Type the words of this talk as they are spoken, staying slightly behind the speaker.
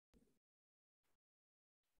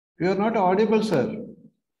You are not audible, sir.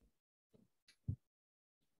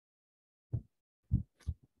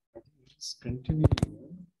 Let's continue.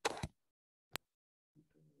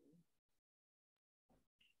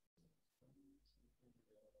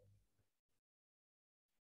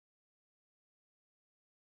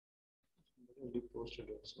 Posted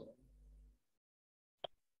also.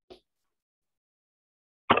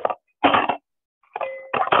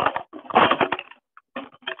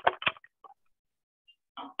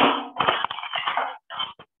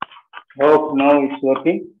 Hope now it's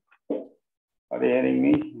working. Are you hearing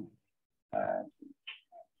me?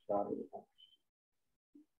 Sorry.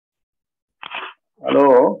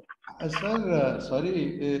 Hello. Sir, sorry,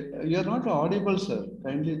 you are not audible, sir.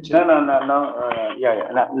 Kindly check. No.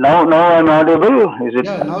 Yeah. Now I'm audible. Is it?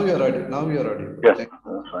 Yeah, now you are audible. Now you are audible. Yes.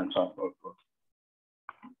 Fine.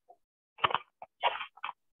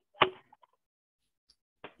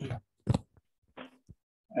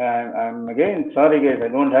 I'm again sorry, guys. I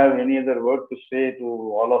don't have any other word to say to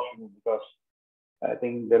all of you because I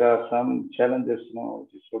think there are some challenges,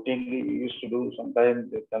 which routinely we used to do.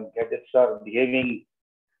 Sometimes some gadgets are behaving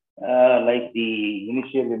like the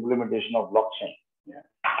initial implementation of blockchain. Yeah.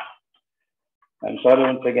 I'm sorry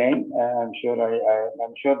once again. I'm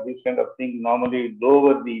sure these kind of things normally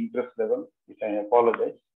lower the interest level, which I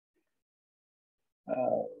apologize.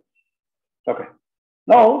 Okay.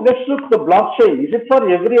 Now let's look at the blockchain. Is it for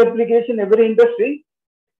every application, every industry?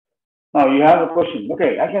 Now you have a question.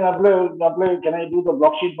 Okay, I can apply. Can I do the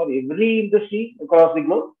blockchain for every industry across the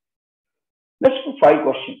globe? Let's do 5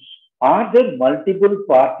 questions. Are there multiple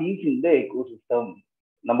parties in the ecosystem?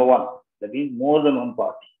 Number 1, that is more than one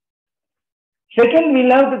party. Second, we'll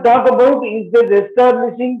have to talk about is there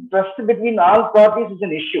establishing trust between all parties is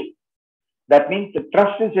an issue. That means the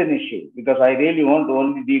trust is an issue because I really want to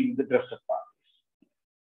only deal with the trusted parties.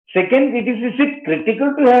 Second, is it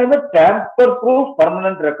critical to have a tamper-proof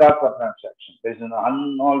permanent record for transaction? There is an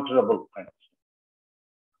unalterable kind of thing.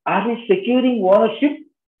 Are we securing ownership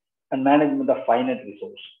and management of finite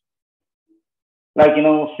resource? Like,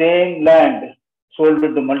 same land sold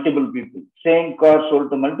to multiple people, same car sold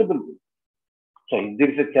to multiple people. So if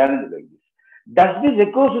there is a challenge like this, does this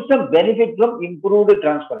ecosystem benefit from improved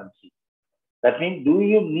transparency? That means, do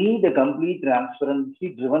you need a complete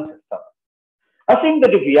transparency-driven system? I think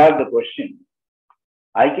that if we have the question,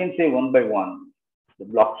 I can say one by one, the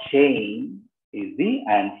blockchain is the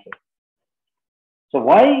answer. So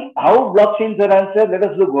how blockchains are answered? Let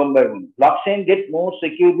us look one by one. Blockchain gets more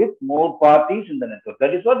secure with more parties in the network.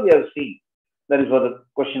 That is what we have seen. That is for the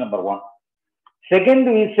question number 1.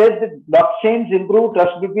 Second, we said that blockchains improve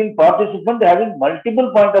trust between participants having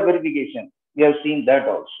multiple point of verification. We have seen that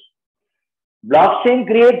also. Blockchain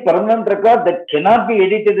creates permanent record that cannot be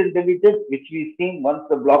edited and deleted, which we've seen once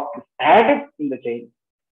the block is added in the chain.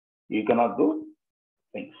 You cannot do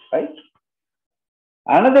things, right?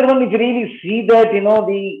 Another one, if you really see that,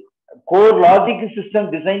 the core logic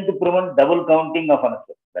system designed to prevent double counting of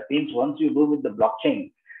answers. That means once you do with the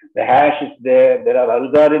blockchain, the hash is there, there are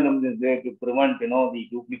algorithms there to prevent, the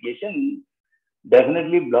duplication.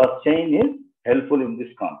 Definitely blockchain is helpful in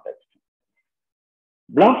this context.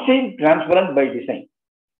 Blockchain transparent by design.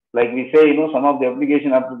 Like we say, some of the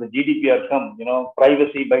application after the GDPR come,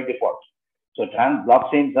 privacy by default. So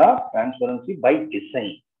blockchains are transparency by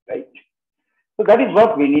design, right? So that is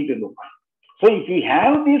what we need to look. So if we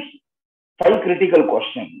have these 5 critical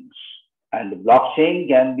questions, and the blockchain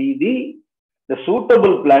can be the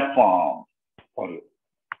suitable platform for you.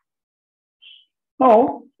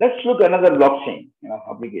 Now, let's look at another blockchain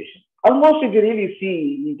application. Almost if you really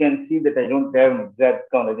see, you can see that I don't have an exact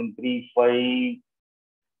count. I think 3, 5, 8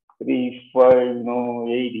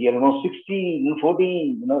 here, 16,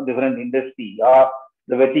 14, different industry are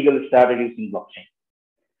the vertical strategies in blockchain.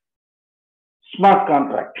 Smart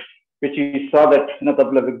contract, which we saw that in a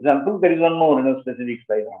couple of examples. There is one more specific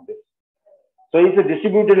slide on this. So it's a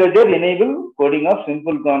distributed ledger enable coding of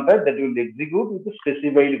simple contract that will execute with a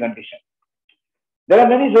specified condition. There are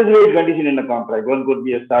many specified conditions in a contract. One could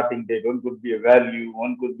be a starting date, one could be a value,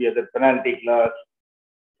 one could be other penalty clause,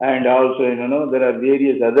 and also there are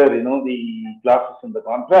various other the classes in the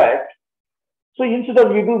contract. So instead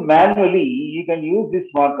of you do manually, you can use this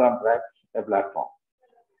smart contracts a platform.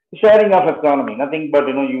 Sharing of economy, nothing but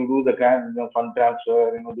you do the fund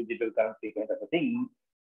transfer, digital currency kind of a thing.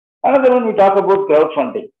 Another one we talk about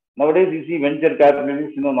crowdfunding. Nowadays you see venture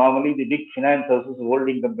capitalists, normally the big finance houses,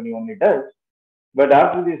 holding company only does. But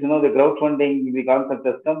after this, the crowdfunding, the concept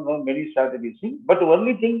has come, many started using. But the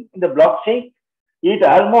only thing in the blockchain, it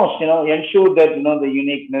almost, ensure that, the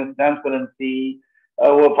uniqueness, transparency,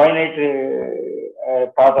 finite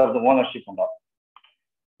part of the ownership and all.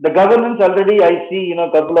 The governance already, I see,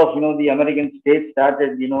 a couple of, the American states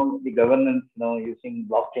started, the governance, using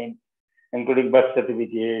blockchain, including birth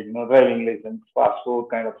certificate, driving license, passport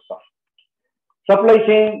kind of stuff. Supply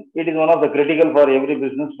chain, it is one of the critical for every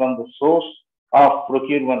business, from the source of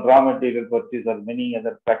procurement, raw material purchase, or many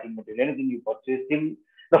other packing material, anything you purchase, till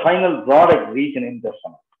the final product reach an end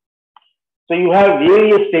customer. So you have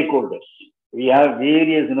various stakeholders. We have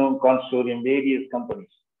various, consortium, various companies.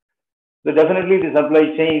 So definitely the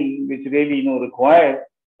supply chain, which really, require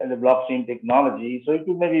the blockchain technology, so it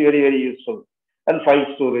may be very, very useful. And file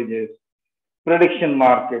storages, prediction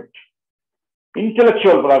market,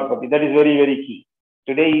 intellectual property, that is very, very key.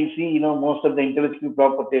 Today, you see, most of the intellectual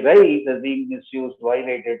property rights has been misused,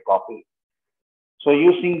 violated, copied. So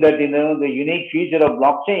using that, the unique feature of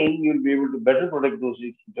blockchain, you'll be able to better protect those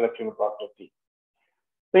intellectual property.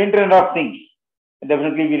 The Internet of Things,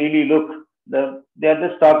 definitely we really look, they are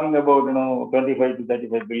just talking about, 25 to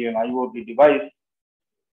 35 billion IoT device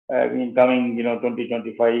coming,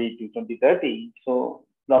 2025 to 2030. So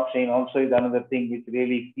blockchain also is another thing which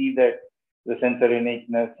really see that the sensor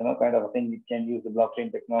uniqueness, kind of a thing which can use the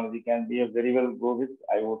blockchain technology, can be a very well go with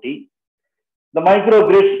IoT. The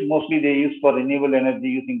microgrids, mostly they use for renewable energy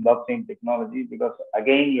using blockchain technology, because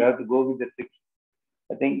again, you have to go with the six.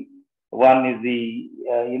 I think one is the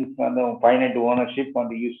finite ownership on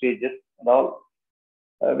the usages and all.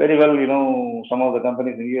 Very well, some of the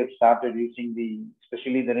companies in the US started using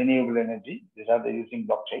especially the renewable energy. They started using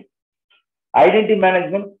blockchain. Identity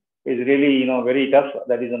management is really, very tough.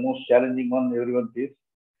 That is the most challenging one everyone faces,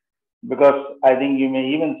 because I think you may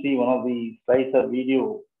even see one of the slides or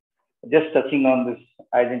video just touching on this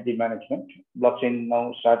identity management. Blockchain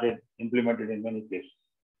now started implemented in many places.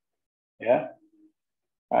 Yeah.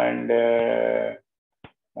 And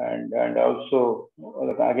also,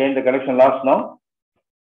 again, the connection lost now.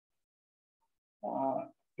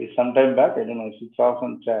 It's some time back. I don't know. It's off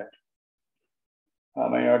on chat.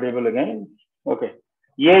 Am I audible again? Okay.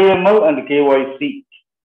 AML and KYC.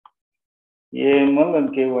 AML and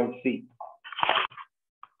KYC.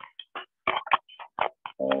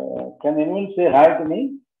 Can anyone say hi to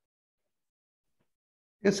me?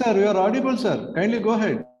 Yes, sir. You are audible, sir. Kindly go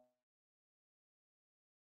ahead.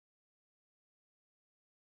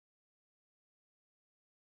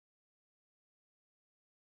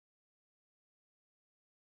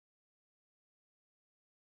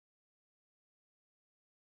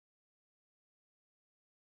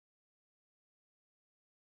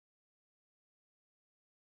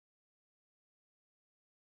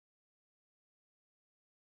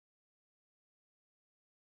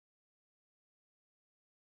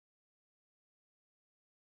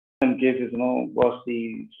 Cases, was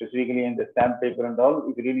specifically in the stamp paper and all.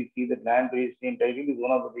 You really see that land registry and title is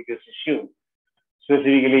one of the biggest issue.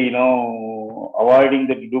 Specifically, avoiding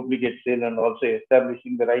the duplicate sale and also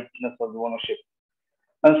establishing the rightness of the ownership.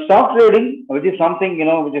 And stock trading, which is something,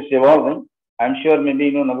 which is evolving. I'm sure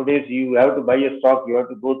maybe, nowadays you have to buy a stock, you have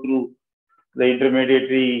to go through the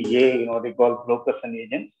intermediary, what they call brokers and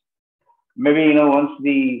agents. Maybe, once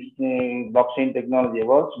the blockchain technology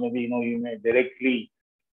evolves, maybe, you may directly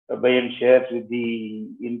buy and shares with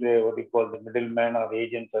what we call the middleman or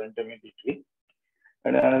agents or intermediary.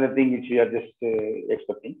 And another thing which we are just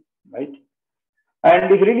expecting, right?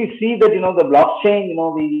 And if you really see that, the blockchain,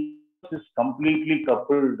 the is completely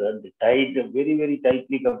coupled and tied, very, very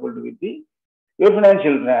tightly coupled with your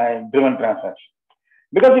financial driven transaction.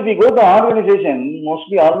 Because if you go to organization,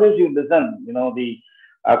 mostly always you listen, the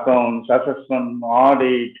accounts, assessment,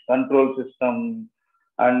 audit, control system,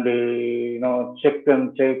 and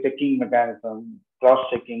checking mechanism,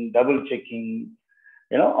 cross-checking, double-checking,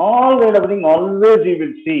 all that everything. Always you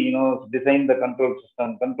will see, design the control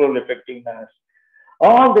system, control effectiveness,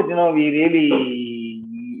 all that. We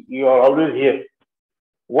really, you are always here.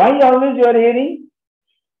 Why always you are hearing?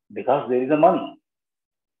 Because there is a money,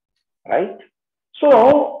 right?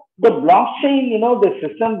 So the blockchain, the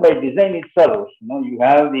system by design itself, you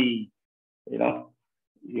have the,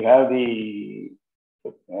 you have the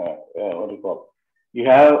what do you call? You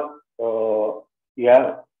have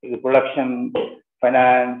the production,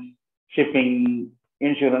 finance, shipping,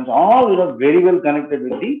 insurance, all very well connected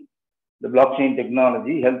with the blockchain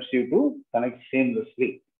technology. Helps you to connect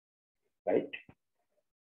seamlessly, right?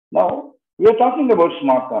 Now we are talking about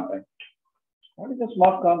smart contract. What is a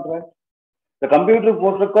smart contract? The computer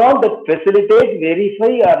protocol that facilitates,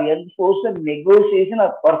 verify, or enforce the negotiation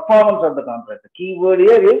or performance of the contract. The key word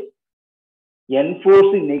here is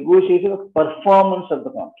enforce the negotiation of performance of the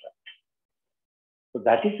contract. So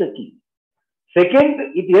that is the key.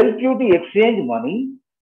 Second, it helps you to exchange money,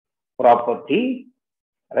 property,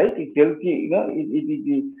 right? It helps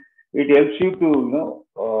you, it helps you to,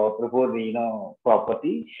 propose the,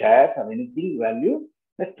 property, shares, or anything value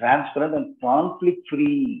that's transparent and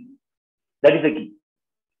conflict-free. That is the key.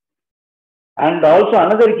 And also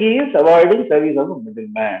another key is avoiding service of a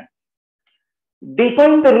middleman.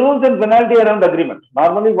 Define the rules and penalty around agreement.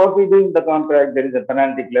 Normally, what we do in the contract, there is a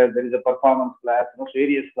penalty clause, there is a performance clause,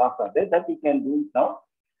 various clauses are there that we can do now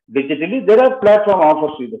digitally. There are platform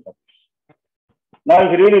offers to the service. Now,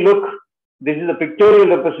 if you really look, this is a pictorial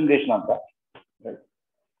representation of that. Right?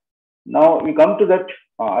 Now, we come to that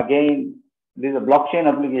again. This is a blockchain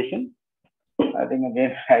application. I think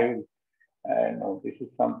again, I know this is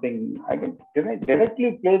something I can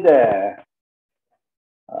directly play the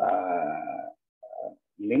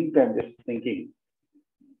link. I'm just thinking.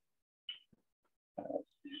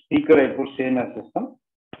 Speaker, I put same as system.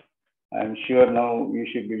 I'm sure now you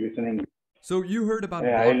should be listening. So you heard about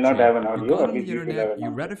blockchain. I will not have an audio. You got on the internet, you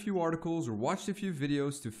read a few articles or watched a few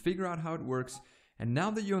videos to figure out how it works, and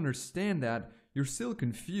now that you understand that, you're still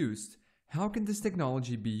confused. How can this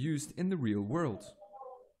technology be used in the real world?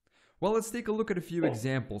 Well, let's take a look at a few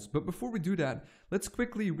examples, but before we do that, let's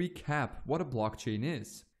quickly recap what a blockchain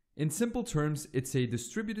is. In simple terms, it's a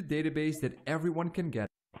distributed database that everyone can get.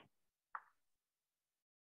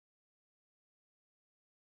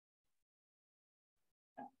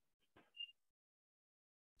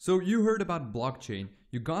 So you heard about blockchain,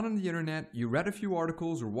 you got on the internet, you read a few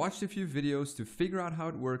articles or watched a few videos to figure out how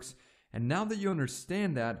it works, and now that you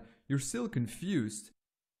understand that, you're still confused.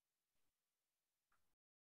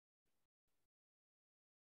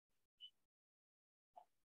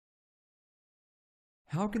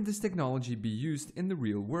 How can this technology be used in the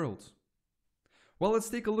real world? Well, let's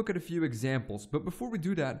take a look at a few examples, but before we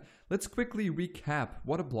do that, let's quickly recap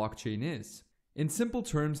what a blockchain is. In simple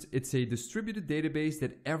terms, it's a distributed database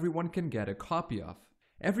that everyone can get a copy of.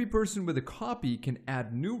 Every person with a copy can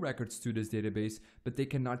add new records to this database, but they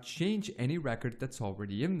cannot change any record that's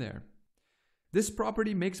already in there. This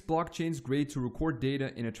property makes blockchains great to record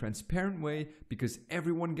data in a transparent way because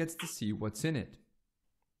everyone gets to see what's in it.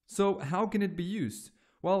 So how can it be used?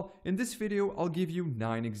 Well, in this video, I'll give you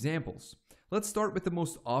 9 examples. Let's start with the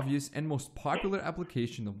most obvious and most popular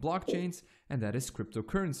application of blockchains, and that is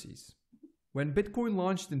cryptocurrencies. When Bitcoin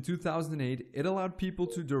launched in 2008, it allowed people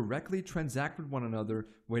to directly transact with one another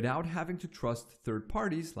without having to trust third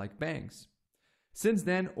parties like banks. Since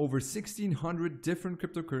then, over 1,600 different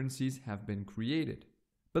cryptocurrencies have been created.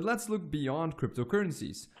 But let's look beyond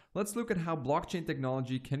cryptocurrencies. Let's look at how blockchain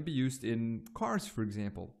technology can be used in cars, for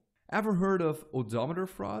example. Ever heard of odometer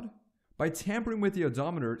fraud? By tampering with the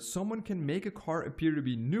odometer, someone can make a car appear to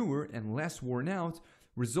be newer and less worn out,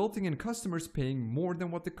 resulting in customers paying more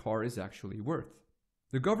than what the car is actually worth.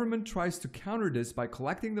 The government tries to counter this by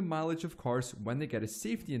collecting the mileage of cars when they get a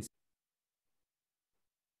safety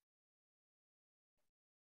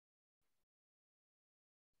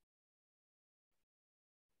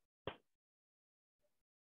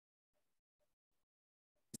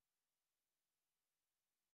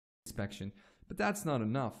inspection, but that's not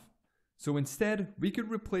enough. So instead, we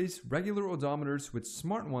could replace regular odometers with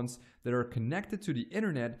smart ones that are connected to the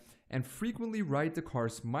internet and frequently write the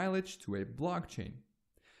car's mileage to a blockchain.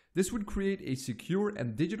 This would create a secure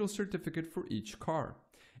and digital certificate for each car.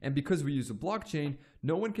 And because we use a blockchain,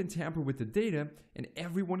 no one can tamper with the data and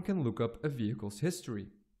everyone can look up a vehicle's history.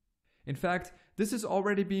 In fact, this is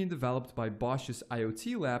already being developed by Bosch's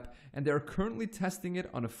IoT lab, and they are currently testing it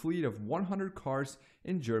on a fleet of 100 cars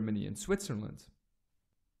in Germany and Switzerland.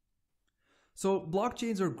 So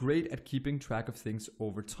blockchains are great at keeping track of things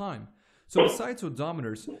over time. So besides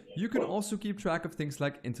odometers, you can also keep track of things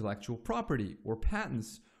like intellectual property or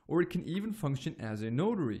patents, or it can even function as a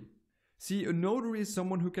notary. See, a notary is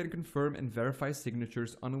someone who can confirm and verify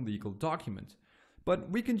signatures on a legal document. But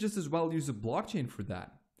we can just as well use a blockchain for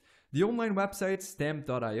that. The online website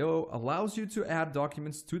stamp.io allows you to add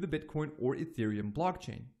documents to the Bitcoin or Ethereum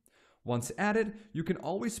blockchain. Once added, you can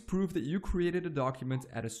always prove that you created a document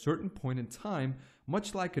at a certain point in time,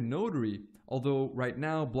 much like a notary, although right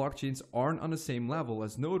now blockchains aren't on the same level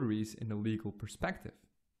as notaries in a legal perspective.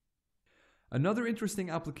 Another interesting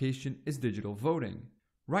application is digital voting.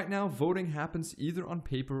 Right now, voting happens either on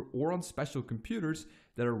paper or on special computers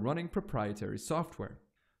that are running proprietary software.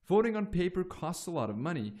 Voting on paper costs a lot of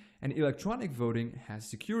money, and electronic voting has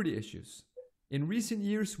security issues. In recent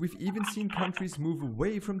years, we've even seen countries move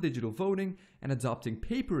away from digital voting and adopting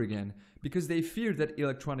paper again because they fear that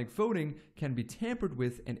electronic voting can be tampered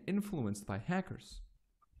with and influenced by hackers.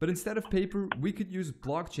 But instead of paper, we could use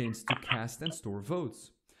blockchains to cast and store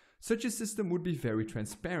votes. Such a system would be very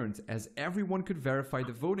transparent, as everyone could verify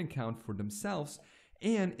the voting count for themselves,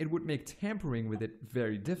 and it would make tampering with it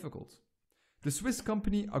very difficult. The Swiss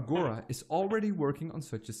company Agora is already working on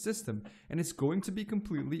such a system, and it's going to be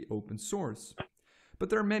completely open source. But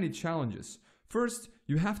there are many challenges. First,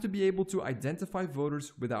 you have to be able to identify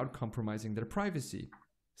voters without compromising their privacy.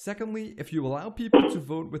 Secondly, if you allow people to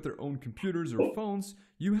vote with their own computers or phones,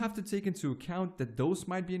 you have to take into account that those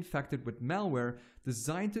might be infected with malware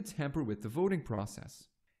designed to tamper with the voting process.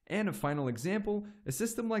 And a final example, a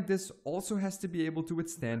system like this also has to be able to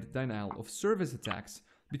withstand denial of service attacks,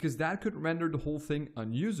 because that could render the whole thing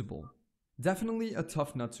unusable. Definitely a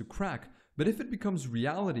tough nut to crack, but if it becomes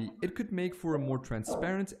reality, it could make for a more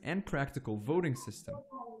transparent and practical voting system.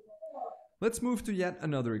 Let's move to yet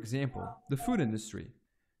another example, the food industry.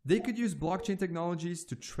 They could use blockchain technologies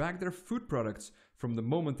to track their food products from the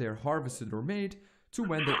moment they are harvested or made to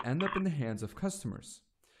when they end up in the hands of customers.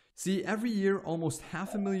 See, every year almost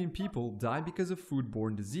 500,000 people die because of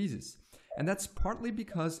foodborne diseases, and that's partly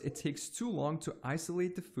because it takes too long to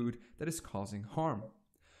isolate the food that is causing harm.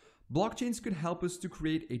 Blockchains could help us to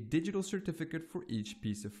create a digital certificate for each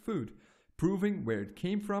piece of food, proving where it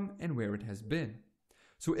came from and where it has been.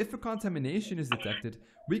 So if a contamination is detected,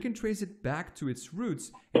 we can trace it back to its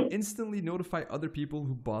roots and instantly notify other people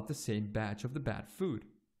who bought the same batch of the bad food.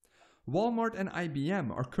 Walmart and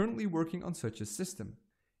IBM are currently working on such a system.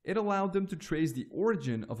 It allowed them to trace the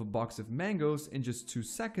origin of a box of mangoes in just 2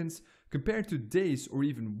 seconds compared to days or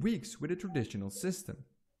even weeks with a traditional system.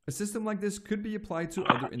 A system like this could be applied to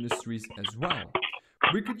other industries as well.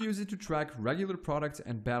 We could use it to track regular products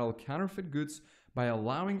and battle counterfeit goods by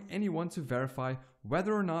allowing anyone to verify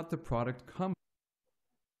whether or not the product comes.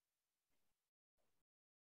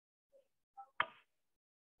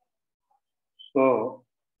 So,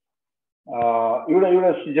 you would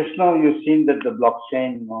have just now you've seen that the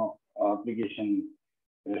blockchain application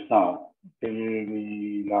is now till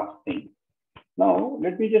the last thing. Now,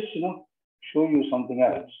 let me just show you something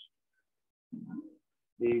else.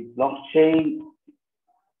 The blockchain.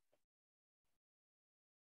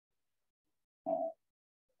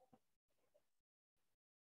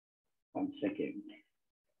 One second.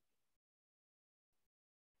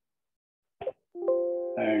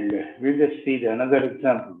 And we'll just see another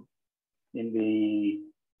example in the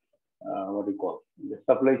in the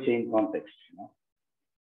supply chain context.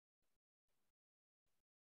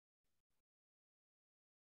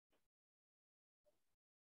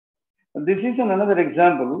 This is another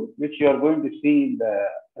example which you are going to see in the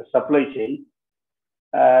supply chain.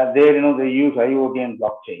 There, they use IoT and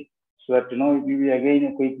blockchain. So that, it will be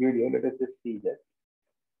again a quick video. Let us just see that.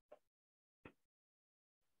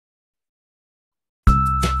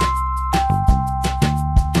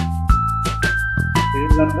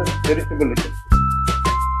 This is another verifiable issue.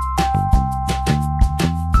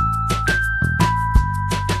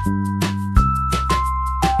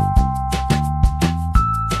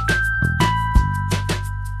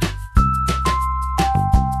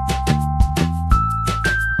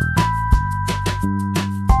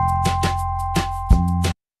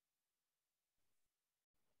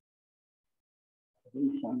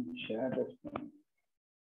 Share that screen.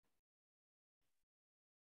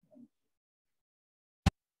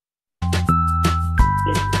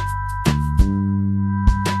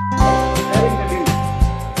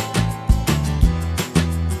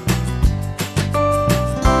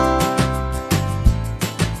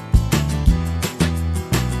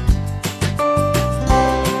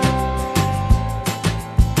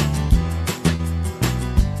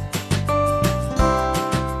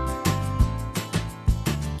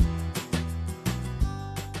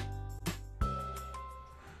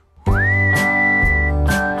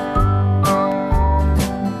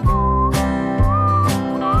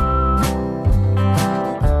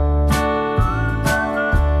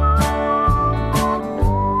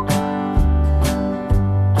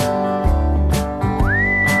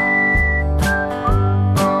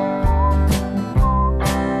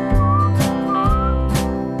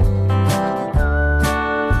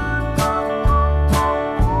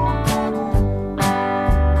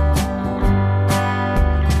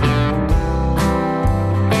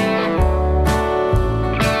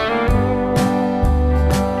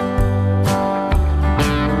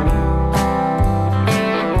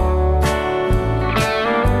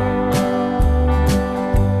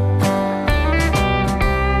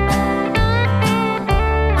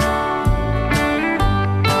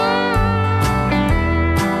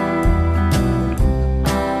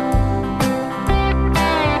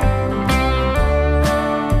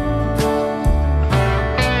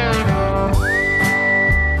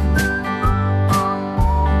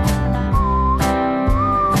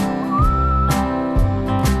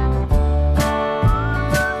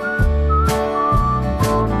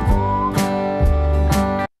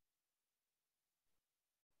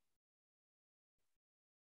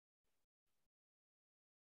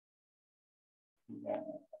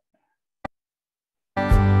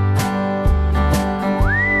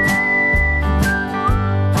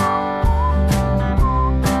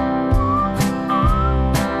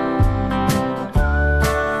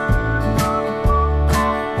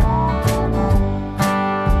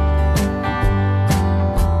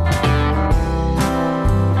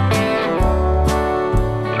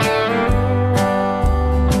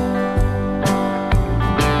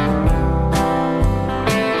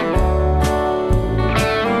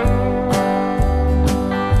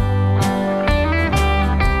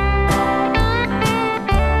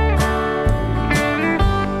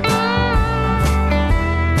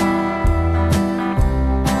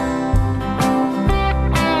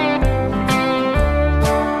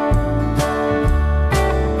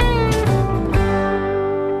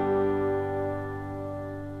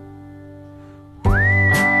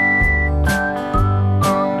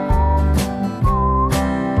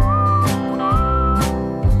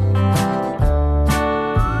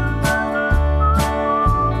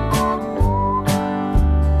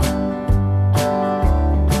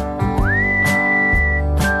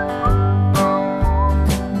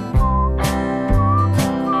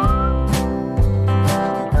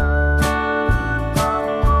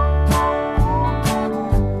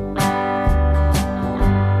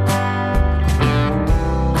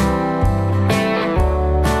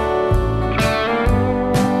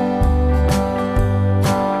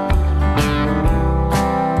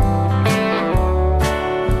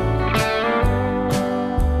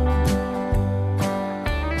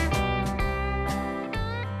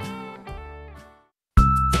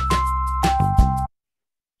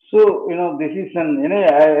 this is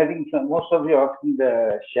I think most of you often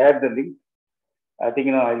share the link. I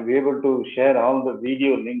think, I'll be able to share all the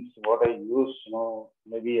video links, what I use,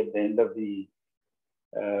 maybe at the end of the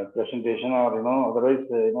presentation, or, otherwise,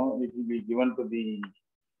 it will be given to the,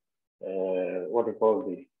 what you call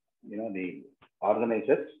the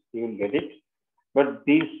organizers. You will get it. But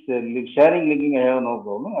these sharing linking, I have no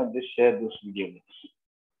problem. I'll just share those video links.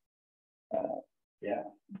 Yeah.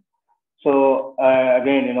 So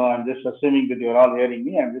again, I'm just assuming that you're all hearing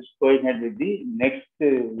me. I'm just going ahead with the next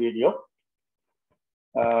video,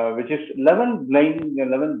 which is 11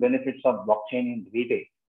 benefits of blockchain in retail.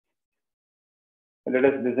 Let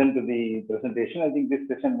us listen to the presentation. I think this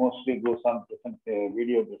session mostly goes on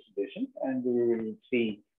video presentation, and we will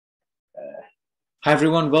see. Hi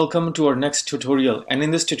everyone, welcome to our next tutorial. And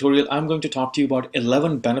in this tutorial, I'm going to talk to you about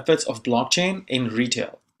 11 benefits of blockchain in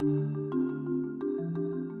retail.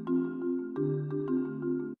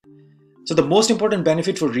 So the most important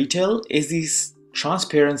benefit for retail is this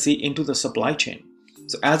transparency into the supply chain.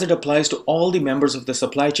 So as it applies to all the members of the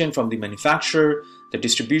supply chain, from the manufacturer, the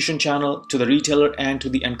distribution channel, to the retailer, and to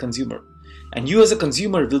the end consumer. And you as a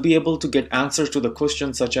consumer will be able to get answers to the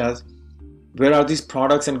questions such as, where are these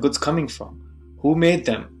products and goods coming from? Who made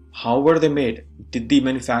them? How were they made? Did the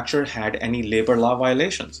manufacturer had any labor law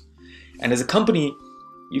violations? And as a company,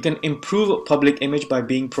 you can improve public image by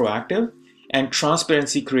being proactive and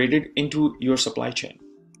transparency created into your supply chain.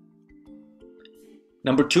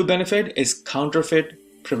 Number 2 benefit is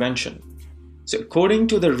counterfeit prevention. So according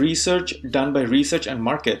to the research done by Research and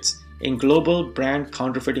Markets in Global Brand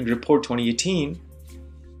Counterfeiting Report 2018,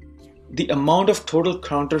 the amount of total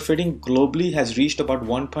counterfeiting globally has reached about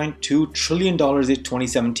 $1.2 trillion in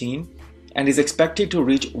 2017 and is expected to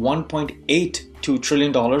reach $1.82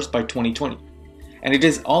 trillion by 2020. And it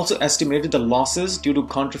is also estimated the losses due to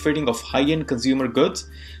counterfeiting of high-end consumer goods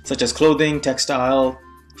such as clothing, textile,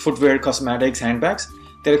 footwear, cosmetics, handbags,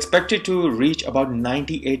 they're expected to reach about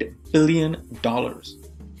 $98 billion.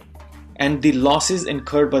 And the losses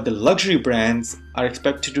incurred by the luxury brands are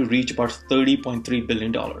expected to reach about $30.3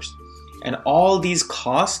 billion. And all these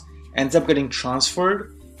costs ends up getting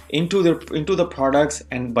transferred into the products,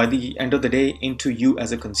 and by the end of the day, into you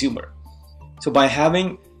as a consumer. So by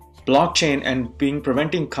having blockchain and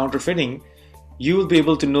preventing counterfeiting, you will be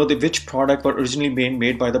able to know which product were originally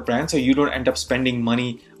made by the brand, so you don't end up spending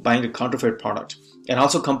money buying a counterfeit product. And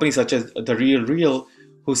also companies such as The Real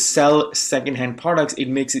who sell secondhand products, it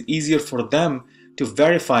makes it easier for them to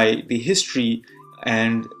verify the history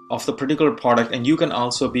and of the particular product, and you can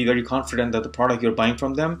also be very confident that the product you're buying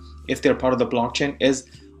from them, if they're part of the blockchain, is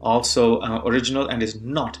also original and is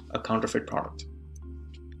not a counterfeit product.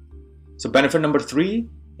 So benefit number 3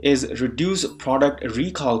 is reduce product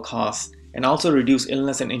recall costs and also reduce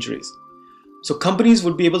illness and injuries. So companies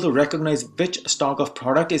would be able to recognize which stock of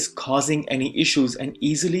product is causing any issues and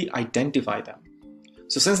easily identify them.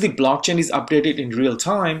 So since the blockchain is updated in real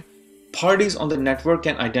time, parties on the network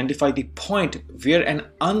can identify the point where an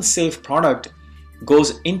unsafe product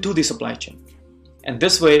goes into the supply chain. And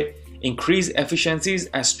this way, increase efficiencies,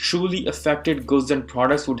 as truly affected goods and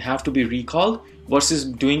products would have to be recalled versus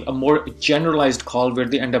doing a more generalized call where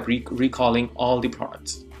they end up recalling all the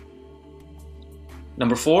products.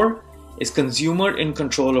 Number 4 is consumer in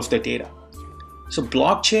control of the data. So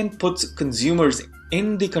blockchain puts consumers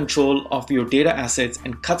in the control of your data assets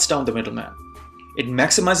and cuts down the middleman. It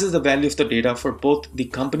maximizes the value of the data for both the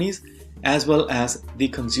companies as well as the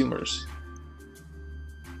consumers.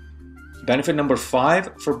 Benefit number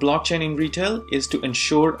 5 for blockchain in retail is to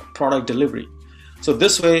ensure product delivery. So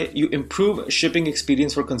this way you improve shipping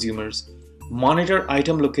experience for consumers, monitor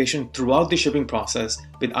item location throughout the shipping process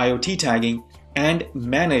with IoT tagging, and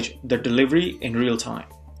manage the delivery in real time.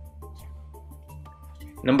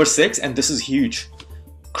 Number 6, and this is huge,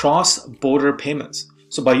 cross-border payments.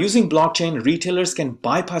 So by using blockchain, retailers can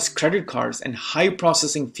bypass credit cards and high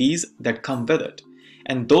processing fees that come with it.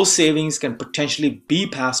 And those savings can potentially be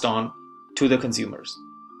passed on to the consumers.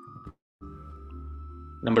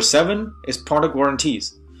 Number 7 is product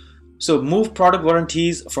warranties. So move product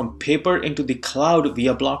warranties from paper into the cloud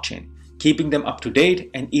via blockchain, keeping them up to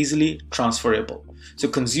date and easily transferable. So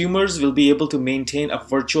consumers will be able to maintain a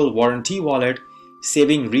virtual warranty wallet,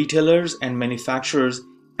 saving retailers and manufacturers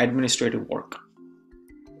administrative work.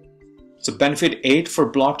 So benefit 8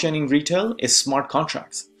 for blockchain in retail is smart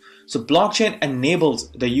contracts. So blockchain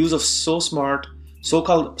enables the use of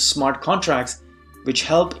so-called smart contracts, which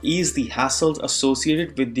help ease the hassles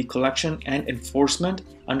associated with the collection and enforcement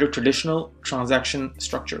under traditional transaction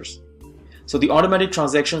structures. So the automatic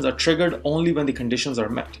transactions are triggered only when the conditions are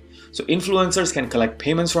met. So influencers can collect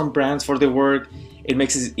payments from brands for their work, It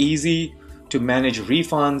makes it easy to manage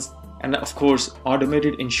refunds and of course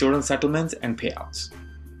automated insurance settlements and payouts.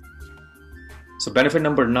 So benefit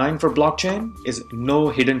number 9 for blockchain is no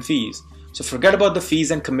hidden fees. So forget about the fees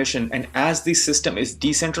and commission, and as the system is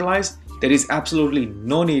decentralized, there is absolutely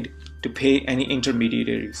no need to pay any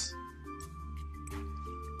intermediaries.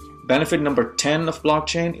 Benefit number 10 of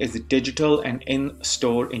blockchain is digital and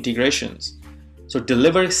in-store integrations. So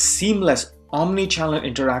deliver seamless omni-channel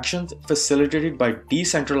interactions facilitated by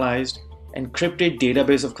decentralized encrypted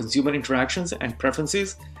database of consumer interactions and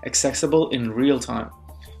preferences accessible in real time.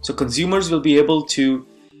 So consumers will be able to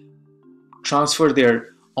transfer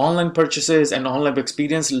their online purchases and online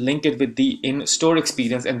experience, link it with the in-store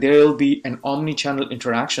experience, and there will be an omni-channel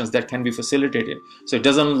interactions that can be facilitated. So it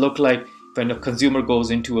doesn't look like when a consumer goes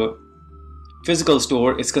into a physical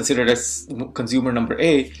store, it's considered as consumer number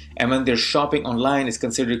A, and when they're shopping online, it's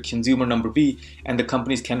considered consumer number B, and the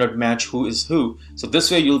companies cannot match who is who. So this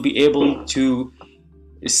way you'll be able to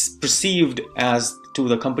is perceived as to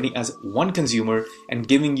the company as one consumer and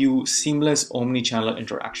giving you seamless omni-channel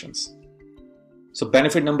interactions. So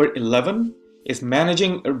benefit number 11 is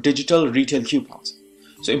managing digital retail coupons.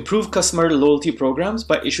 So improve customer loyalty programs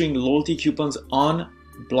by issuing loyalty coupons on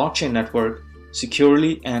blockchain network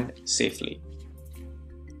securely and safely.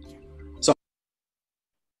 So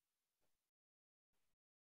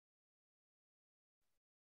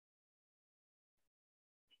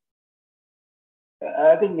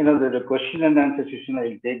I think, the question and answer session,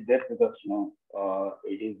 I'll take that because,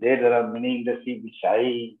 it is there. There are many industries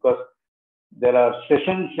because there are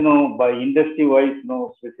sessions, by industry wise,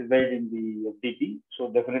 specified in the FDP.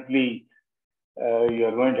 So definitely, you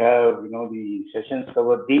are going to have, the sessions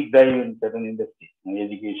cover deep dive in certain industries,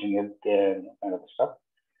 education, healthcare, kind of stuff.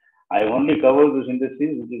 I only cover those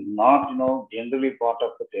industries which is not, generally part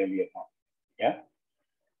of the earlier one. Yeah.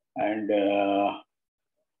 And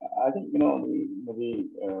I think,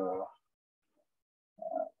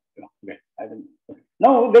 I think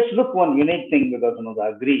now let's look one unique thing because, the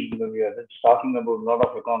agri, we are just talking about a lot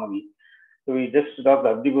of economy. So we just talked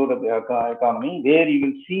about the economy, where you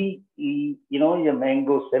will see, a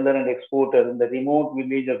mango seller and exporter in the remote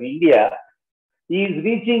village of India is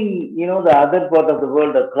reaching, the other part of the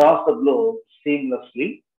world across the globe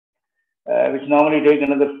seamlessly, which normally take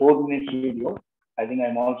another 4 minutes video. I think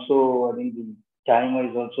the timer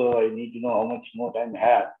is also, I need to know how much more time I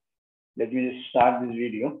have. Let me just start this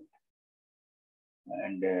video.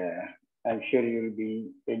 And I'm sure you will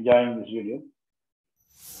be enjoying this video.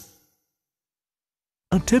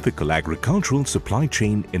 A typical agricultural supply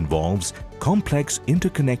chain involves complex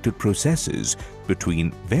interconnected processes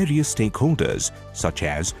between various stakeholders such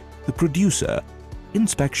as the producer,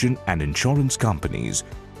 inspection and insurance companies,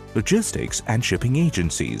 logistics and shipping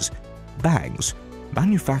agencies, banks,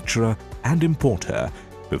 manufacturer and importer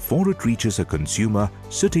before it reaches a consumer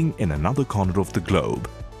sitting in another corner of the globe.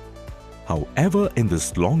 However, in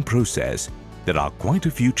this long process, there are quite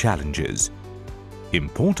a few challenges.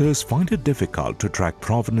 Importers find it difficult to track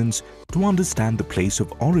provenance to understand the place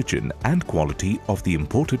of origin and quality of the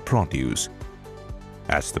imported produce.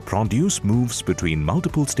 As the produce moves between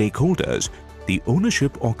multiple stakeholders, the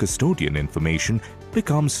ownership or custodian information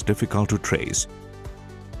becomes difficult to trace.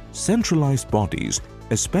 Centralized bodies,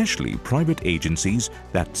 especially private agencies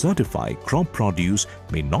that certify crop produce,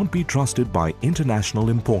 may not be trusted by international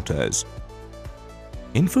importers.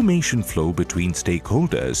 Information flow between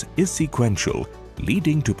stakeholders is sequential,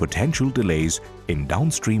 leading to potential delays in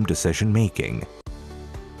downstream decision-making.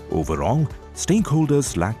 Overall,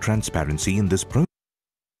 stakeholders lack transparency in this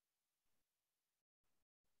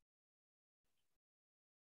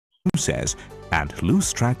process and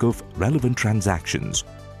lose track of relevant transactions.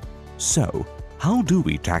 So, how do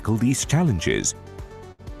we tackle these challenges?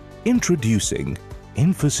 Introducing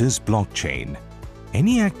Infosys Blockchain.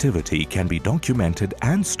 Any activity can be documented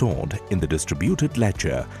and stored in the distributed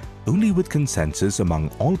ledger only with consensus among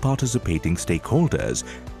all participating stakeholders,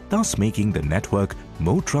 thus making the network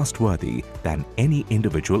more trustworthy than any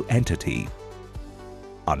individual entity.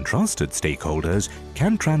 Untrusted stakeholders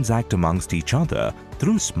can transact amongst each other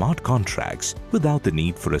through smart contracts without the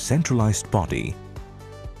need for a centralized body.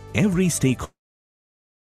 Every stakeholder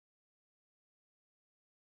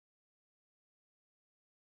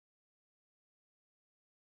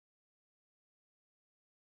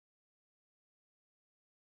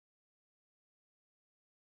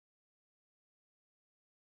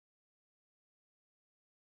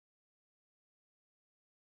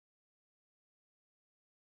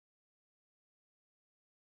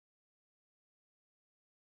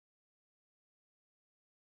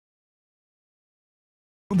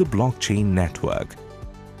on the blockchain network.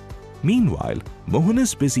 Meanwhile, Mohan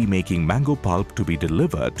is busy making mango pulp to be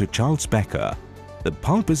delivered to Charles Becker. The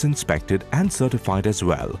pulp is inspected and certified as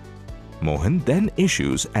well. Mohan then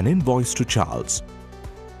issues an invoice to Charles.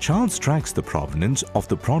 Charles tracks the provenance of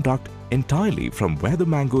the product entirely from where the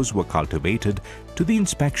mangoes were cultivated to the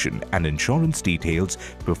inspection and insurance details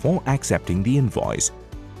before accepting the invoice.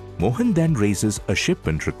 Mohan then raises a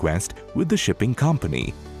shipment request with the shipping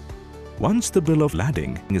company. Once the bill of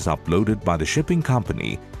lading is uploaded by the shipping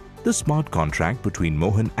company, the smart contract between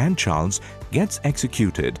Mohan and Charles gets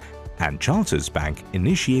executed and Charles's bank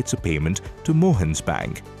initiates a payment to Mohan's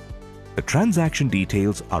bank. The transaction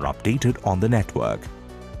details are updated on the network.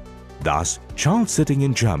 Thus, Charles sitting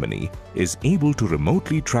in Germany is able to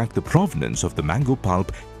remotely track the provenance of the mango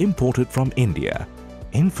pulp imported from India.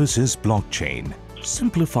 Emphasis Blockchain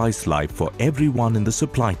simplifies life for everyone in the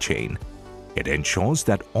supply chain. It ensures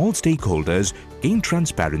that all stakeholders gain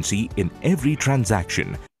transparency in every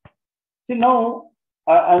transaction. See, now,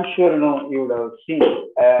 I'm sure you would have seen.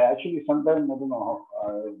 Actually, sometimes I don't know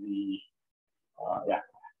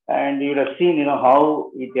and you would have seen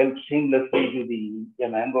how it helps seamlessly to the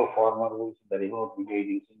mango farmer who's the remote village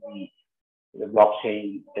using the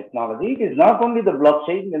blockchain technology. It is not only the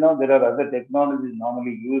blockchain. There are other technologies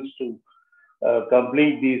normally used to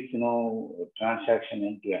complete these transaction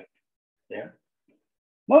end to end. Yeah.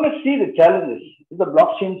 Now let's see the challenges. Is the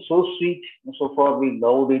blockchain so sweet? So far we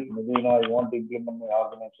loved it. Maybe I want to implement my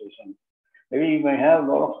organization. Maybe you may have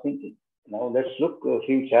a lot of thinking. Now let's look at a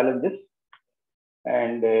few challenges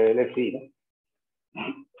and let's see.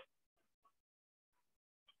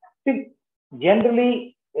 See,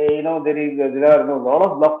 generally, there are a lot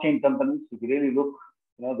of blockchain companies. If you really look,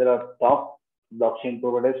 there are top blockchain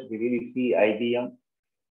providers. If you really see IBM,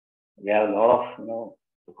 we have a lot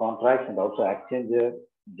of contracts, and also Accenture,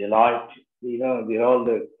 Deloitte, they're all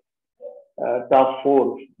the top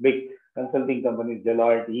 4 big consulting companies: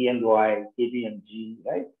 Deloitte, EY, KPMG,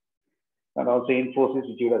 right? And also Infosys,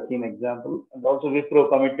 which you would have seen example, and also Wipro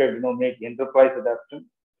committed, make enterprise adoption,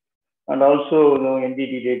 and also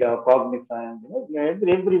NTT Data, Cognizant,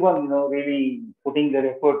 everyone, really putting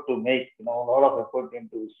their effort to make, a lot of effort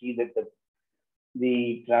into see that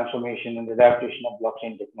the transformation and adaptation of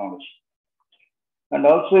blockchain technology. And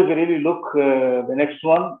also, if you really look, the next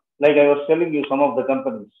one, like I was telling you, some of the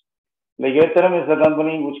companies, like Ethereum is the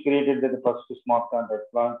company which created the first smart contract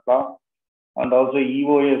plan, and also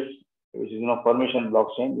EOS, which is permission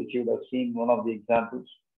blockchain, which you would have seen one of the examples,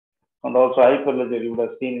 and also Hyperledger you would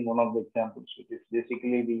have seen in one of the examples, which is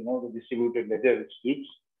basically the distributed ledger which keeps.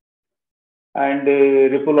 And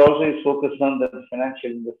Ripple also is focused on the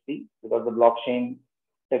financial industry because the blockchain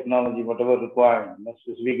technology, whatever required,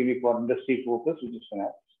 specifically for industry focus, which is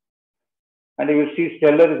finance. And you will see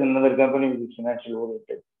Stellar is another company which is financial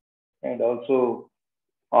oriented. And also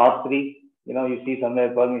R3, you see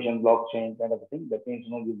somewhere permission blockchain kind of a thing. That means,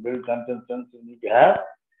 you build consensus, you need to have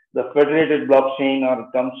the federated blockchain, or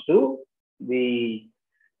it comes to the,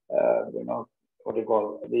 what do you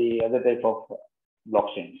call, the other type of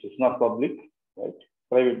blockchains. It's not public, right?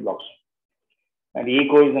 Private blockchain. And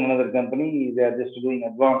Eco is another company. They are just doing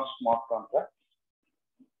advanced smart contracts.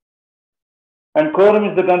 And Quorum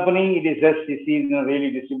is the company. It is just, you see,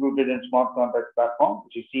 really distributed and smart contract platform,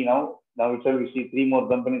 which you see now. Now itself, you see 3 more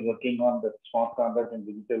companies working on the smart contract and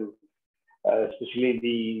digital, especially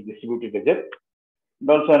the distributed ledger. And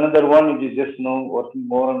also another one which is just working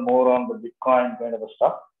more and more on the Bitcoin kind of a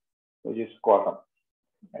stuff, which is Quantum.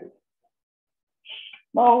 Right.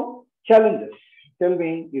 Now, challenges. Tell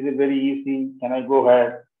me, is it very easy? Can I go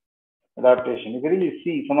ahead? Adaptation. If you really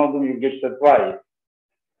see, some of them you get surprised.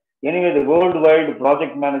 Anyway, the worldwide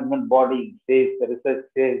project management body says, the research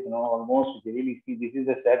says, almost, if you really see, this is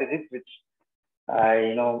the statistics which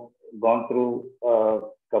I, gone through a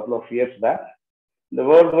couple of years back. The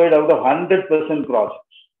worldwide, out of 100%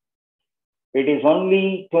 projects, it is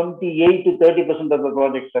only 28 to 30% of the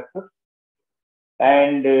project success.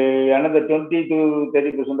 And another 20 to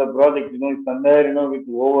 30% of projects, is somewhere, with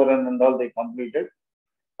overrun and all they completed.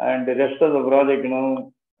 And the rest of the project,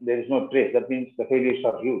 there is no trace. That means the failures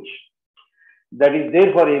are huge. That is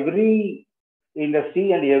there for every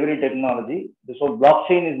industry and every technology. So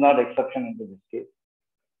blockchain is not exception into this case.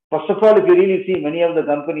 First of all, if you really see, many of the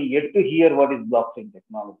companies yet to hear what is blockchain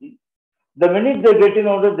technology. The minute they get in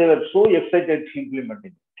order, they were so excited to implement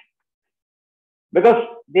it. Because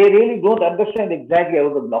they really don't understand exactly how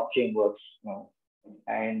the blockchain works.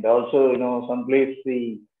 And also, someplace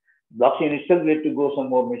the blockchain itself yet to go some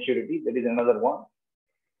more maturity. That is another one.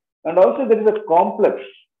 And also there is a complex,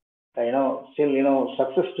 still,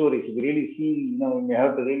 success stories. If you really see, you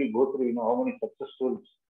have to really go through, how many success stories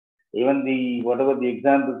Even whatever the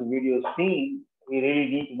examples, the videos seen, we really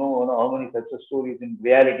need to know, how many success stories in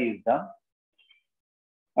reality is done.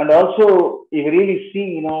 And also, if you really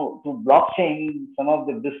see, to blockchain, some of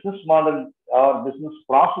the business model or business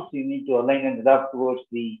process you need to align and adapt towards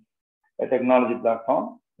the technology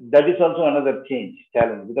platform. That is also another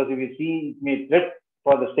challenge, because if you see, it may threat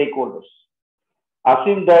for the stakeholders.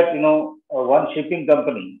 Assume that, one shipping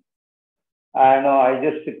company, I'm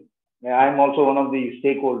also one of the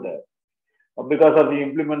stakeholders. Because of the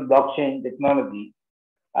implement blockchain technology,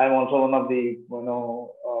 I'm also one of the,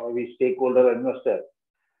 the stakeholder investor,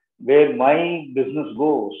 where my business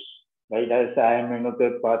goes, right, as I am a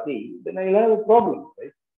third party, then I will have a problem,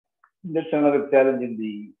 right? That's another challenge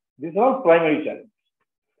these are all primary challenges.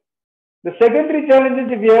 The secondary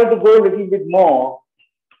challenges, if we have to go a little bit more,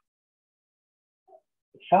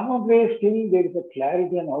 some of ways still there is a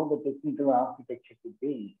clarity on how the technical architecture should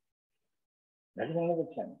be. That is another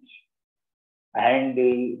challenge. And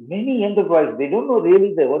many enterprises, they don't know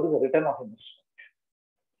really what is the return of investment.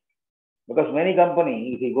 Because many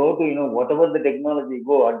companies, if you go to, whatever the technology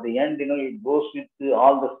go, at the end, it goes with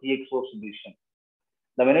all the CXO solution.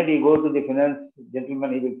 The minute you go to the finance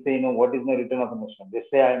gentleman, he will say, what is my return of investment? They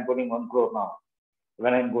say, I am putting 1 crore now.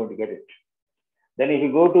 When I am going to get it? Then if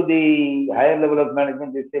you go to the higher level of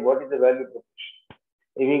management, they say, what is the value proposition?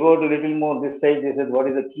 If you go to a little more this side, they say, what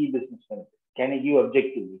is the key business benefit? Can you give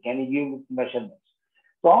objectively? Can you give measurements?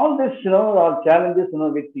 So all this, are challenges,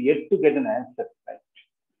 which yet to get an answer, right?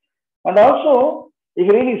 And also, if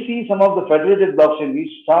you really see some of the federated blockchain,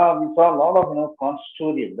 we saw a lot of,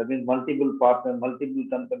 consortium, that means multiple partners, multiple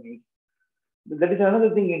companies. That is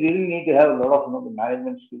another thing, you really need to have a lot of, the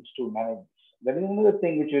management skills to manage this. That is another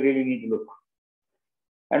thing which you really need to look.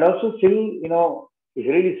 And also still, if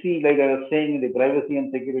you really see, like I was saying, the privacy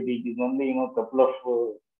and security, it is only, a couple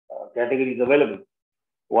of categories available.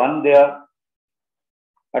 One, they are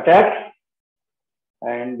attacked,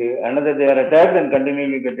 and another, they are attacked and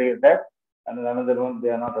continually get attacked. And another one, they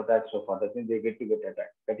are not attacked so far. That means they get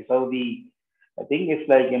attacked. That is how I think it's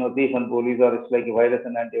like, thief and police, or it's like a virus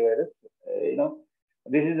and antivirus.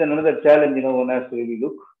 This is another challenge, one has to really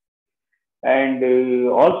look. And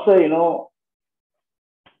also,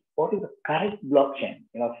 what is the correct blockchain,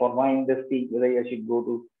 for my industry, whether I should go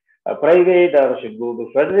to a private or I should go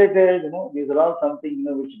to federated, these are all something,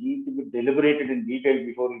 which need to be deliberated in detail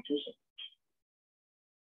before you choose it.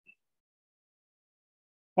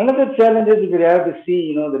 Another challenge is, if you have to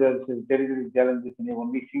see, there are territory challenges,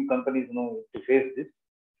 only few companies, to face this.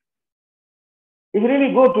 If you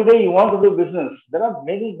really go today, you want to do business, there are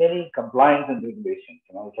many, many compliance and regulations.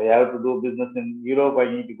 If I have to do business in Europe, I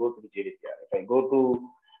need to go to the GDPR. If I go to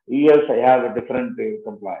US, I have a different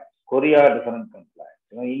compliance. Korea, different compliance.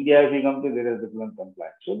 India, if you come to, there is different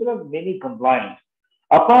compliance. So there are many compliance.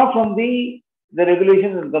 Apart from the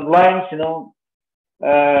regulations and compliance,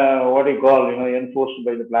 what you call, enforced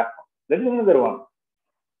by the platform. That is another one.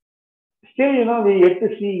 Still, we yet to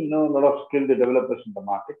see, a lot of skilled developers in the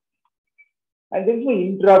market. And there is no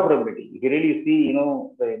interoperability. If you really see,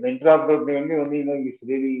 the interoperability only, is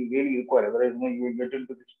really, really required. Otherwise, you will get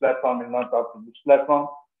into this platform and not talk to this platform,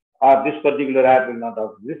 or this particular app will not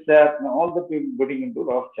talk to this app. All the people getting into a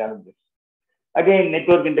lot of challenges. Again,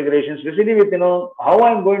 network integration, especially with, how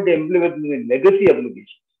I'm going to implement the legacy applications.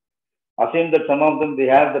 Assume that some of them, they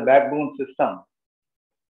have the backbone system.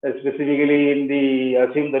 Specifically in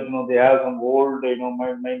assume that, they have some old,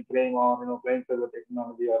 mainframe or, client server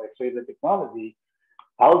technology or XYZ technology.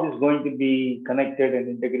 How this is going to be connected and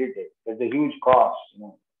integrated? There's a huge cost,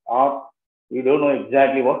 or we don't know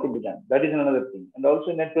exactly what to be done. That is another thing. And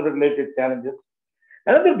also network related challenges.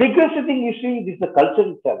 Another biggest thing you see is the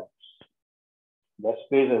cultural challenge. That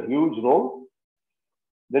plays a huge role.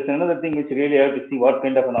 That's another thing which really have to see what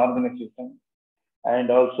kind of an organization.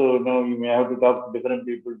 And also, you may have to talk to different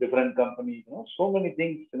people, different companies, so many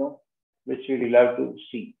things, which you will have to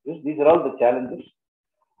see. These are all the challenges.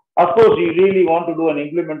 Of course, you really want to do an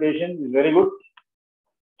implementation, is very good.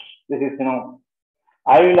 This is,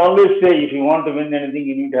 I will always say, if you want to win anything,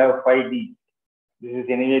 you need to have 5 Ds. This is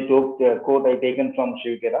anyway quote I taken from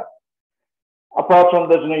Shivkera. Apart from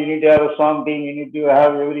that, you need to have a strong team, you need to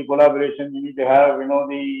have every collaboration, you need to have,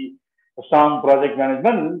 the strong project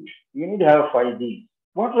management, you need to have 5 Ds.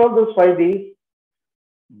 What are all those 5 Ds?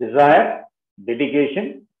 Desire,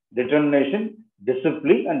 dedication, determination,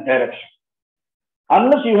 discipline, and direction.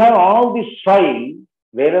 Unless you have all these 5,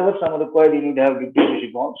 wherever some required, you need to have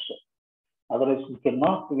dictatorship also. Otherwise, you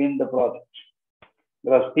cannot win the project.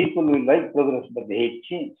 Because people will like progress, but they hate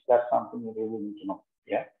change. That's something you really need to know.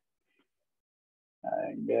 Yeah.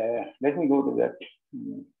 And let me go to that.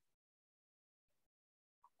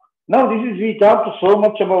 Now, we talked so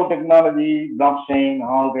much about technology, blockchain,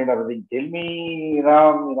 all kind of thing. Tell me,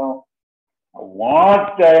 Ram,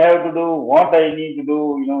 what I have to do, what I need to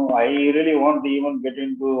do. I really want to even get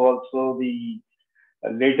into also the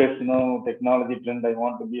latest, technology trend. I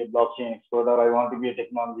want to be a blockchain expert, or I want to be a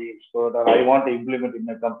technology expert, or I want to implement in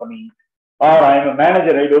my company, or I'm a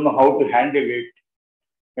manager. I don't know how to handle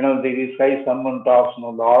it. These guys, someone talks, a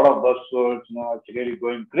lot of buzzwords, it's really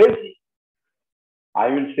going crazy. I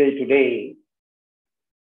will say today,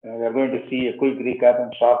 we are going to see a quick recap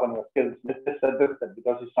and sharpen your skills. Let's just address that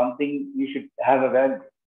because it's something you should have a value.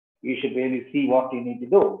 You should really see what you need to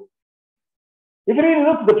do. If you really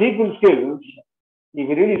look at the people skills, if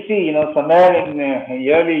you really see, somewhere in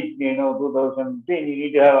early, 2010, you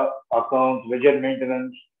need to have accounts, ledger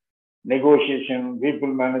maintenance, negotiation, people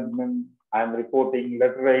management. I'm reporting,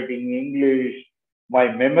 letter writing, English,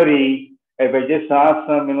 my memory. If I just ask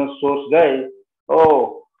some, source guy,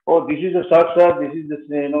 oh, this is the source, this is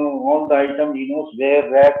the, all the item, he knows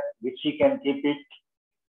where, which he can keep it.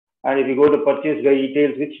 And if you go to purchase guy, he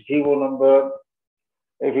tells which PO number.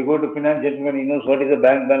 If you go to finance gentleman, he knows what is the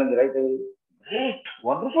bank balance right away. Great,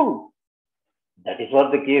 wonderful. That is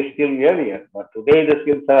what the case skill earlier. But today the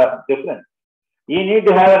skills are different. You need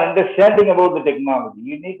to have an understanding about the technology.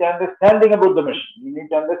 You need to understanding about the machine. You need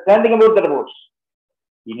to understanding about the robots.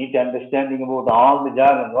 You need to understanding about all the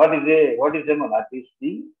jargon. What is them? That is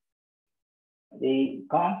the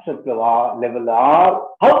concept of level R.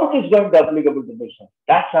 How it is going to applicable to business?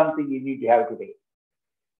 That's something you need to have today.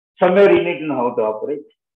 Somewhere you need to know how to operate.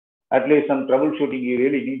 At least some troubleshooting, you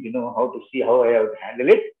really need to know how to see how I have to handle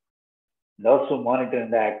it. And also monitor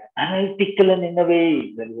and act. Analytical and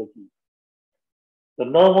innovate. That is the key. So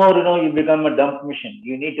no more, you become a dump machine.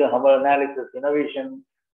 You need to have analysis, innovation,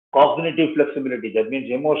 cognitive flexibility. That means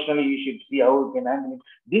emotionally you should see how you can handle it.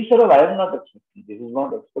 These are all I am not expecting. This is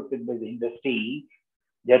not expected by the industry.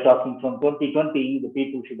 They are talking from 2020, the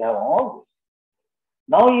people should have all this.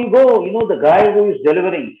 Now you go, the guy who is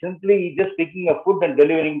delivering, simply just picking a food and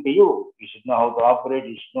delivering to you. You should know how to operate.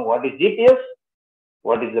 You should know what is GPS,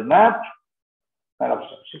 what is the map, kind of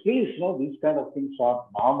stuff. So please, these kind of things are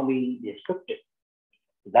normally expected.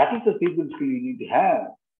 That is the people skill you need to have.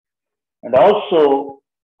 And also,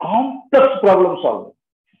 complex problem solving.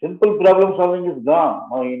 Simple problem solving is gone.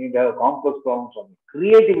 Now you need to have complex problem solving.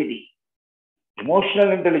 Creativity,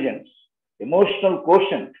 emotional intelligence, emotional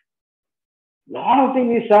quotient. A lot of things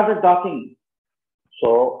we started talking.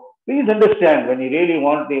 So please understand, when you really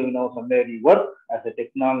want to, somewhere you work as a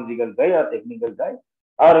technological guy or technical guy,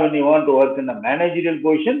 or when you want to work in a managerial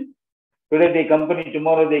position, today the company,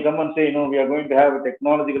 tomorrow they come and say, we are going to have a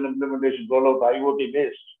technological implementation rollout, IoT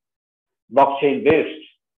based, blockchain based.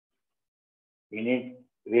 We need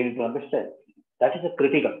really to understand. That is a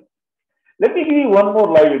critical. Let me give you one more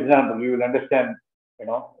live example. You will understand,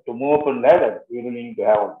 to move up and ladder, you really need to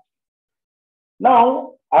have one.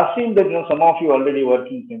 Now, I've seen that, some of you already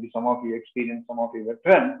working, maybe some of you experienced, some of you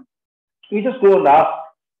veteran. We just go and ask,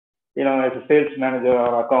 as a sales manager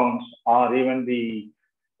or accounts, or even the,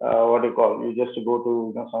 you just go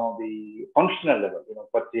to, some of the functional level,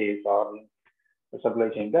 purchase or the supply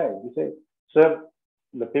chain guy. You say, sir,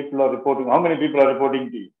 the people are reporting, how many people are reporting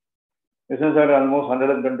to you? This is almost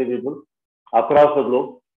 120 people across the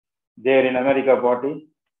globe. They're in America 40.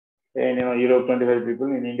 In Europe, 25 people.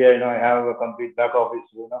 In India, I have a complete back office,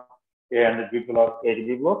 800 people or 80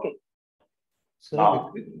 people. Okay. Sir,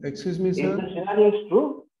 now, excuse me, sir. Is the scenario is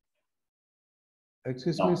true?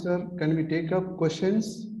 Excuse me, sir. Can we take up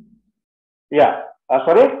questions? Yeah.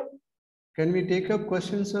 Sorry? Can we take up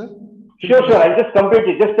questions, sir? Sure. I'll just complete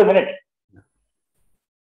it. Just a minute.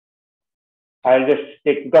 I'll just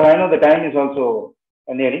take, because I know the time is also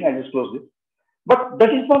nearing. I'll just close this. But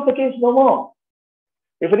that is not the case no more.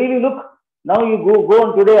 If you really look, now you go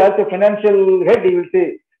on today as a financial head, you will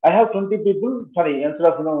say, I have 20 people, sorry, instead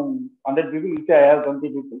of 100 people, you say I have 20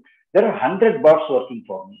 people. There are 100 bots working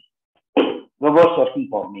for me, robots working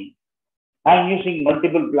for me. I'm using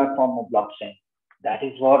multiple platforms of blockchain. That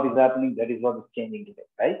is what is happening, that is what is changing today,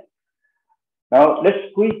 right? Now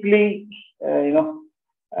let's quickly,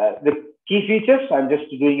 the key features, I'm just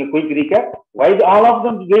doing a quick recap. Why all of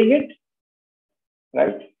them doing it,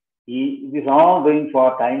 right? It is all going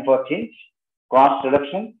for time for change, cost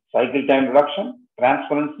reduction, cycle time reduction,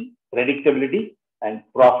 transparency, predictability, and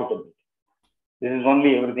profitability. This is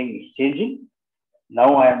only everything is changing.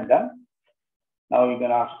 Now I am done. Now you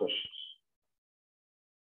can ask questions.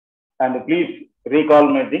 And please recall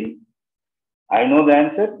my thing. I know the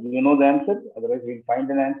answer, you know the answer, otherwise we'll find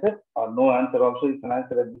an answer, or no answer also is an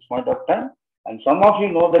answer at this point of time. And some of you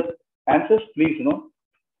know the answers, please, you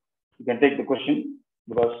can take the question.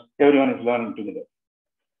 because everyone is learning together.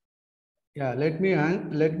 Yeah, let me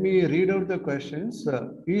read out the questions.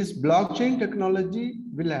 Is blockchain technology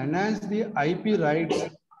will enhance the IP rights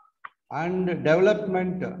and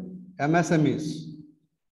development MSMEs?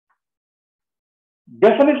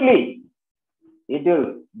 Definitely, it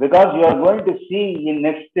will, because you are going to see in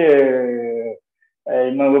next,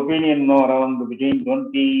 in my opinion, around between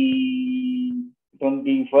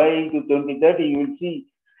 2025 to 2030, you will see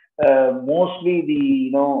mostly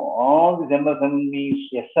the all these MSMEs,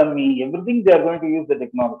 SME, everything they are going to use the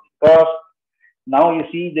technology, because now you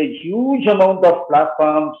see the huge amount of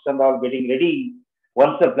platforms and all getting ready.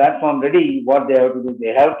 Once the platform ready, what they have to do,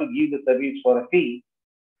 they have to give the service for a fee.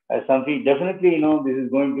 Some fee, definitely, this is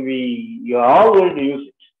going to be, you are all going to use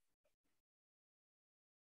it.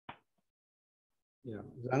 Yeah.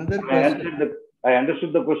 Another question. I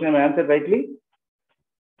understood the question. Am I answered rightly?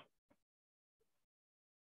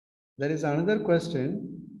 There is another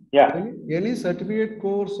question. Yeah. Any certificate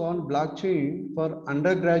course on blockchain for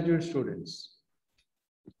undergraduate students?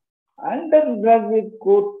 Undergraduate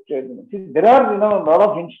course, there are, a lot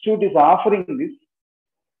of institutes offering this.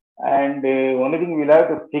 And only thing we'll have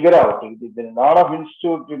to figure out, there are a lot of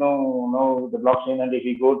institutes, know the blockchain, and if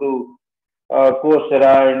you go to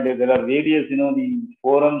Coursera, and there are various, the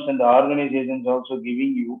forums and the organizations also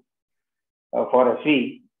giving you for a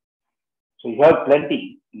fee. So you have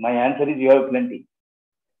plenty. My answer is you have plenty.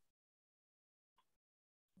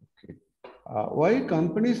 Okay. Why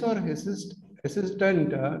companies are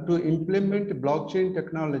hesitant to implement blockchain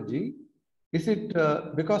technology? Is it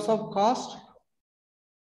because of cost?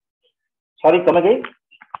 Sorry, come again.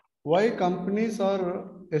 Why companies are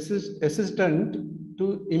hesitant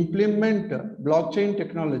to implement blockchain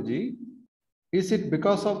technology? Is it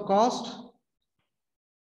because of cost?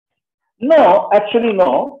 No, actually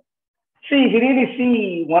no. See, if you really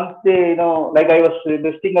see, once they, like I was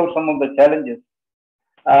listing out some of the challenges,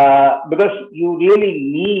 because you really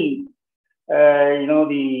need,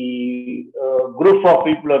 the group of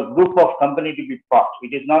people or group of company to be part.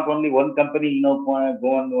 It is not only one company, go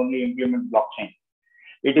and only implement blockchain.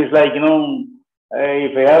 It is like,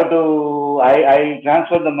 if I have to, I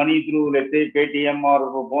transfer the money through, let's say, Paytm or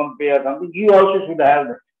PhonePe or something, you also should have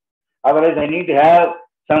that. Otherwise, I need to have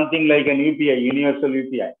something like an UPI, universal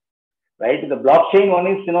UPI. Right? The blockchain one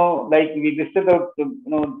is, like we listed out,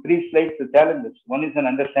 3 slides, the challenges. One is an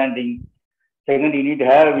understanding. Second, you need to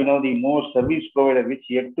have, the more service provider, which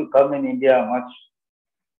yet to come in India much.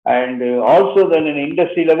 And also then in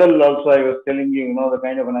industry level, also I was telling you, the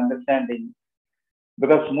kind of an understanding.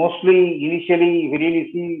 Because mostly, initially, if you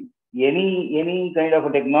really see any kind of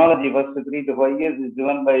a technology, first 3 to 5 years is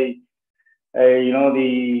driven by,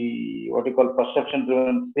 the, what you call perception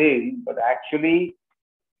driven sale. But actually,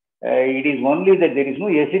 it is only that there is no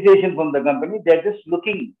hesitation from the company. They're just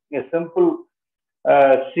looking a simple,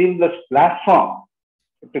 seamless platform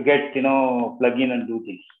to get, plug in and do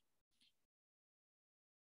things.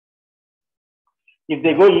 If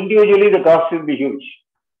they go individually, the cost will be huge.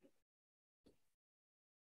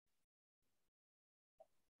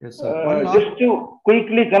 Yes, sir. Just to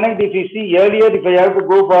quickly connect, if you see earlier, if I have to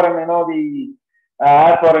go for an, the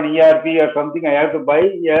app or an ERP or something, I have to buy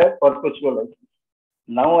a perpetual license.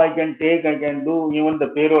 Now I can do even the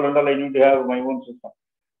payroll and all. I need to have my own system.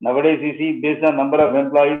 Nowadays, you see, based on number of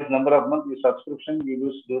employees, number of months, you subscription, you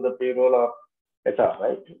just do the payroll or etc.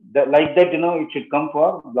 Right? Like that, it should come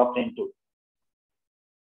for blockchain too.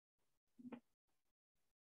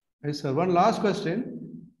 Yes, sir. One last question.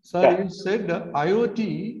 Sir, Yeah. you said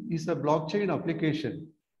IoT is a blockchain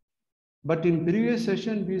application. But in previous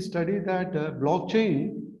session, we studied that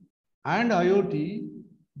blockchain and IoT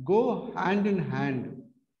go hand in hand.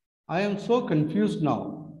 I am so confused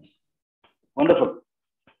now. Wonderful.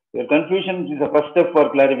 Your confusion is the first step for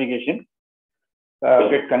clarification.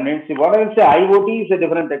 Get convinced. What I will say, IoT is a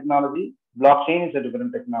different technology. Blockchain is a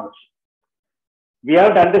different technology. We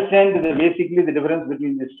have to understand basically the difference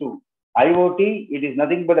between these two. IoT, it is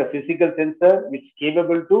nothing but a physical sensor which is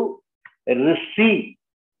capable to read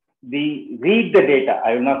the data.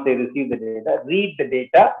 I will not say receive the data, read the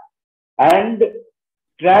data and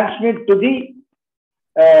transmit to the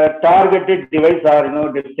targeted device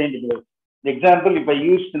or destined device. Example, if I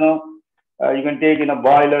use, you can take in a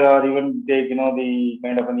boiler or even take, the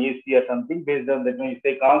kind of an AC or something based on that. You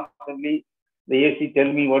say constantly, the AC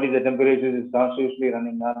tell me what is the temperature is constantly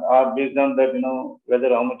running on, or based on that, whether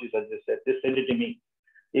how much is adjusted. Just send it to me.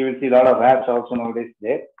 You will see a lot of apps also nowadays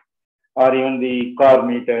there, or even the car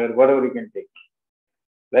meter, whatever you can take.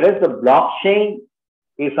 Whereas the blockchain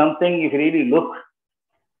is something, if you really look,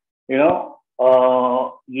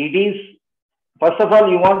 it is, first of all,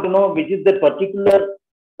 you want to know which is the particular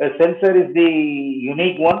a sensor is the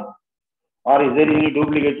unique one, or is there any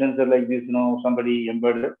duplicate sensor like this, somebody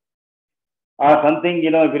embedded? Or something, if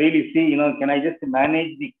you really see, can I just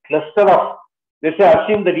manage the cluster of, let's say,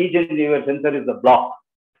 assume the region your sensor is the block.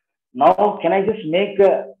 Now, can I just make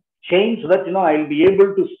a change so that, I'll be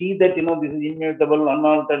able to see that, this is immutable,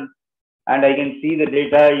 unaltered, and I can see the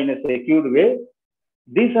data in a secured way?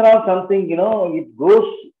 These are all something, it goes,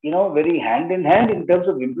 very hand in hand in terms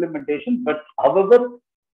of implementation. But however,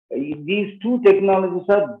 these two technologies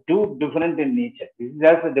are different in nature. This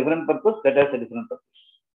has a different purpose, that has a different purpose.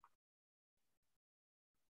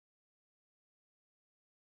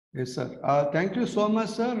 Yes, sir. Thank you so much,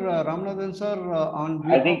 sir. Ramanathan, sir,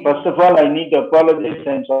 I think first of all, I need to apologize.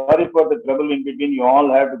 I'm sorry for the trouble in between you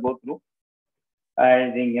all have to go through.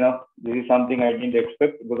 I think, this is something I didn't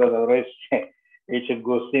expect, because otherwise it should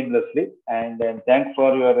go seamlessly. And thanks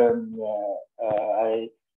for your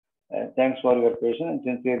thanks for your patience,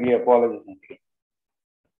 and sincerely apologize.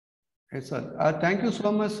 Yes, sir. Thank you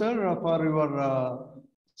so much, sir, for your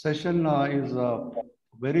session. Is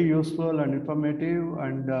very useful and informative,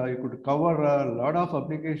 and you could cover a lot of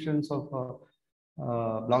applications of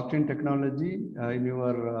blockchain technology in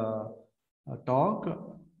your talk.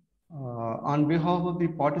 On behalf of the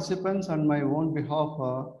participants and my own behalf,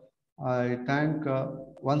 I thank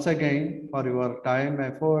once again for your time,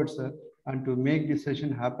 efforts, and to make this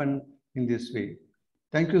session happen in this way.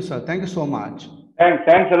 Thank you, sir. Thank you so much.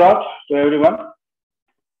 Thanks a lot to everyone.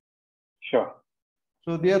 Sure.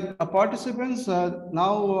 So dear participants,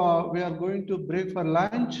 now we are going to break for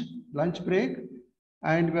lunch break,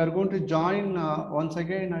 and we are going to join once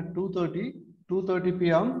again at 2:30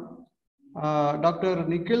 p.m. Dr.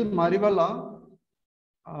 Nikhil Marivala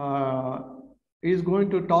is going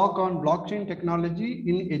to talk on blockchain technology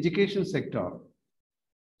in education sector.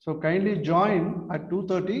 So kindly join at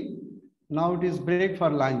 2:30. Now it is break for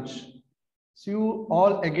lunch. See you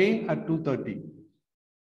all again at 2:30.